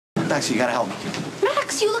Maxie, you gotta help me.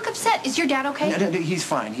 Max, you look upset. Is your dad okay? No, he's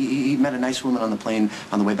fine. He met a nice woman on the plane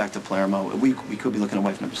on the way back to Palermo. We could be looking at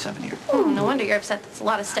wife number 7 here. No wonder you're upset. That's a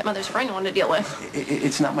lot of stepmothers for anyone to deal with.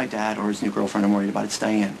 It's not my dad or his new girlfriend I'm worried about. It's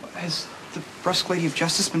Diane. Has the brusque lady of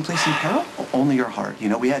justice been placed in peril? Only your heart. You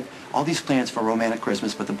know, we had all these plans for a romantic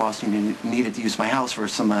Christmas, but the boss needed to use my house for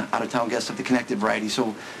some out-of-town guests of the connected variety,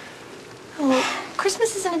 so... Well,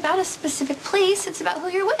 Christmas isn't about a specific place. It's about who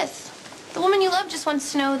you're with. The woman you love just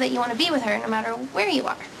wants to know that you want to be with her no matter where you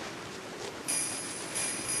are.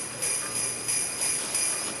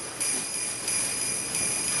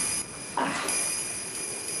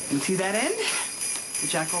 And to that end, the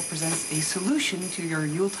Jackal presents a solution to your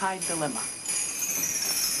Yuletide dilemma.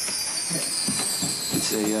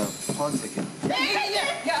 It's a pawn ticket. Hey,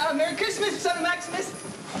 yeah, Merry Christmas, son of Maximus.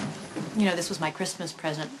 You know, this was my Christmas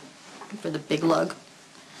present for the big lug.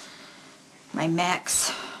 My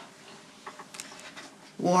Max.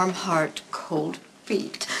 Warm heart, cold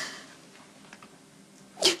feet.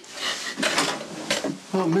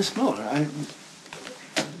 Well, Miss Miller,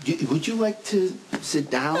 would you like to sit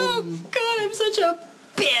down? Oh, God, I'm such a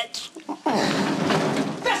bitch.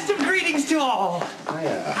 Festive greetings to all.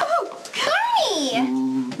 Yeah. Oh,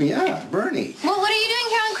 Bernie! Yeah, Bernie. Well, what are you doing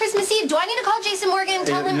here on Christmas Eve? Do I need to call Jason Morgan and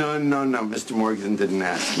tell him? No. Mr. Morgan didn't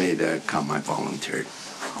ask me to come. I volunteered.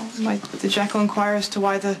 Oh, might the Jackal inquire as to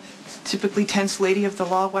why the typically tense lady of the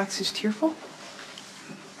law waxes tearful?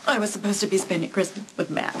 I was supposed to be spending Christmas with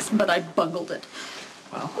Max, but I bungled it.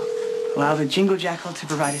 Well, allow the Jingle Jackal to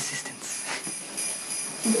provide assistance.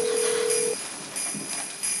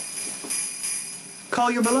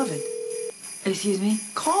 Call your beloved. Excuse me?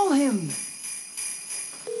 Call him.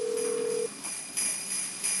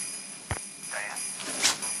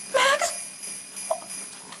 Max?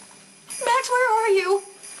 Max, where are you?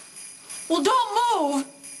 Well, don't move.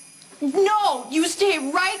 No, you stay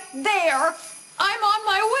right there. I'm on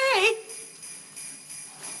my way.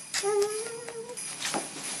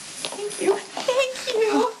 Thank you. Thank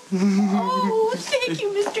you. Oh, thank you,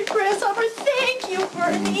 Mr. Grasshopper. Thank you,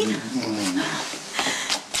 Bernie.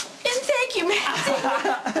 And thank you, Maxie.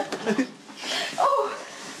 Oh,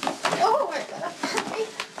 my God.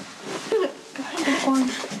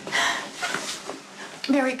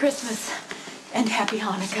 Merry Christmas and Happy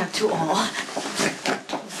Hanukkah to all.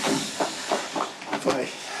 Boy,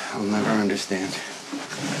 I'll never understand.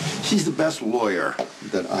 She's the best lawyer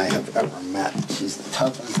that I have ever met. She's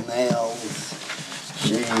tough as nails.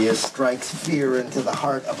 She strikes fear into the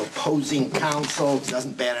heart of opposing counsel.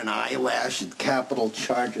 Doesn't bat an eyelash at capital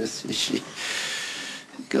charges. She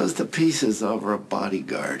goes to pieces over a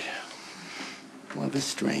bodyguard. Love is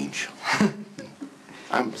strange.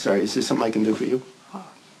 I'm sorry, is there something I can do for you?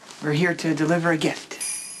 We're here to deliver a gift.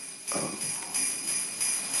 Oh.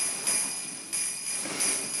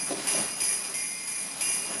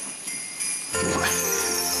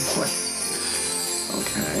 What?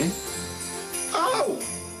 Okay. Oh!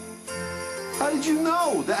 How did you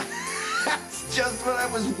know? That's just what I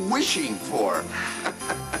was wishing for.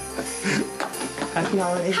 Happy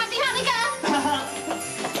holidays. Happy Hanukkah!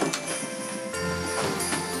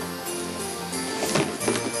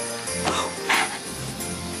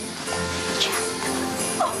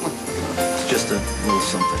 It's just a little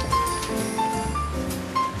something.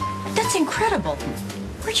 That's incredible.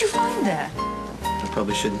 Where'd you find that? I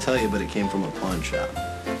probably shouldn't tell you, but it came from a pawn shop.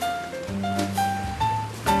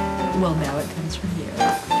 Well, now it comes from you.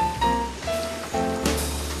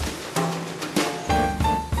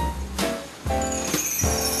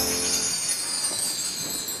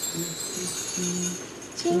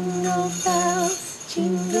 Jingle bells,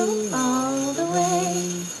 jingle all the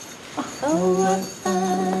way. Oh, what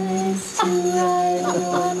fun it is to ride on a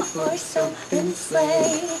one-horse open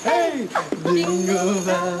sleigh. Hey! Jingle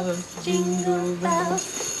bells, jingle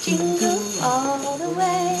all the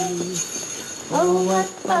way. Oh, what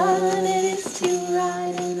fun it is to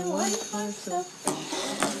ride in a one-horse open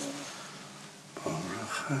sleigh.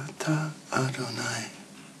 Baruch atah Adonai,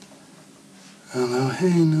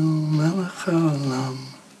 Eloheinu melech haolam,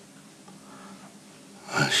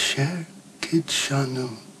 asher kidshanu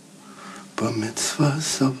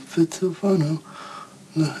b'mitzvah v'tzivanu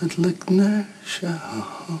lahadlik ner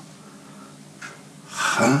she'ah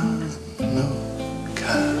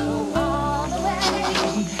Chanukah. All the way.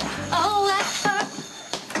 Oh, what fun.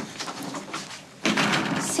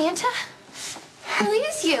 Santa? Who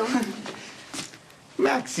is you?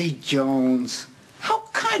 Maxie Jones, how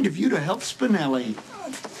kind of you to help Spinelli.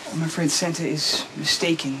 I'm afraid Santa is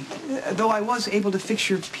mistaken. Though I was able to fix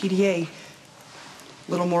your PDA,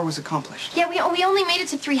 little more was accomplished. Yeah, we only made it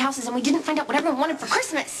to 3 houses and we didn't find out what everyone wanted for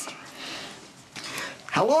Christmas.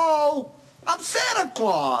 Hello? I'm Santa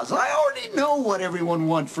Claus. I already know what everyone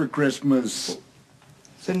wants for Christmas.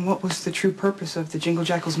 Then what was the true purpose of the Jingle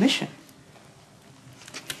Jackal's mission?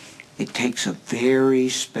 It takes a very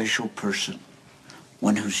special person.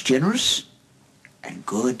 One who's generous and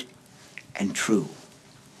good and true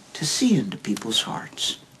to see into people's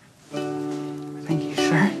hearts. Thank you,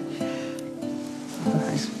 sir.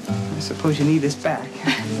 I suppose you need this back.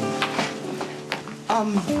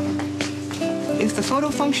 If the photo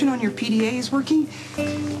function on your PDA is working,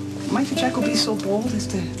 might the jackal be so bold as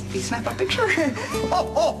to snap a picture?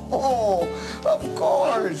 Oh, of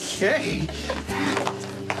course. Hey,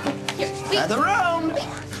 Here, wait. gather around.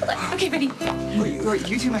 Okay, ready. Wait,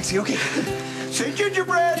 you two, Maxie, okay. Say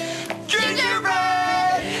gingerbread.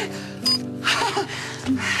 Gingerbread.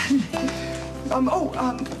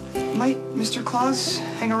 Might Mr. Claus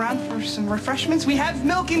hang around for some refreshments? We have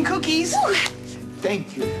milk and cookies.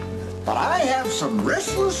 Thank you. But I have some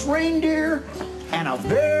restless reindeer and a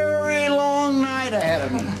very long night ahead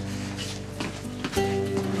of me.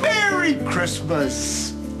 Merry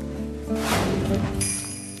Christmas.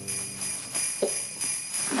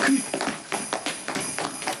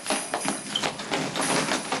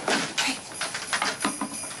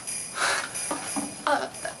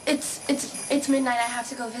 It's midnight. I have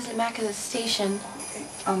to go visit Mac at the station.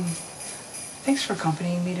 Thanks for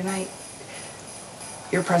accompanying me tonight.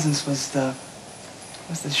 Your presence was the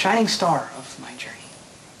shining star of my journey.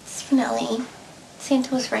 Spinelli,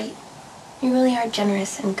 Santa was right. You really are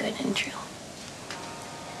generous and good and true.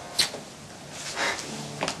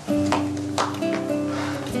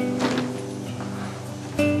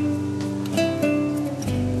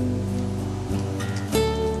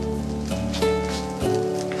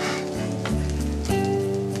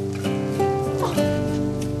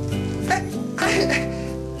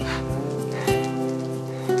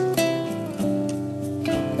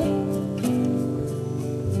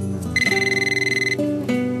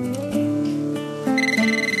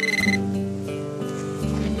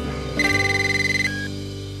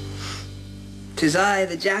 Tis I,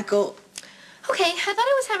 the jackal. Okay, I thought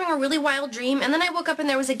I was having a really wild dream, and then I woke up and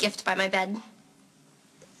there was a gift by my bed.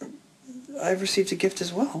 I've received a gift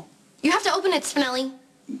as well. You have to open it, Spinelli.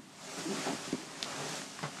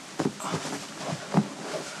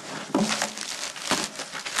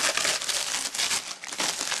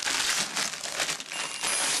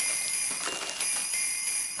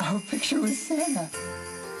 Our picture with Santa.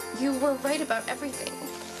 You were right about everything.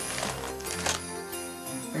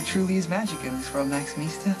 There truly is magic in this world,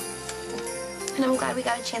 Maximista. And I'm glad we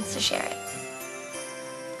got a chance to share it.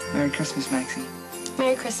 Merry Christmas, Maxie.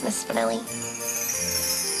 Merry Christmas, Spinelli.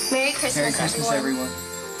 Merry Christmas, Merry Christmas, everyone.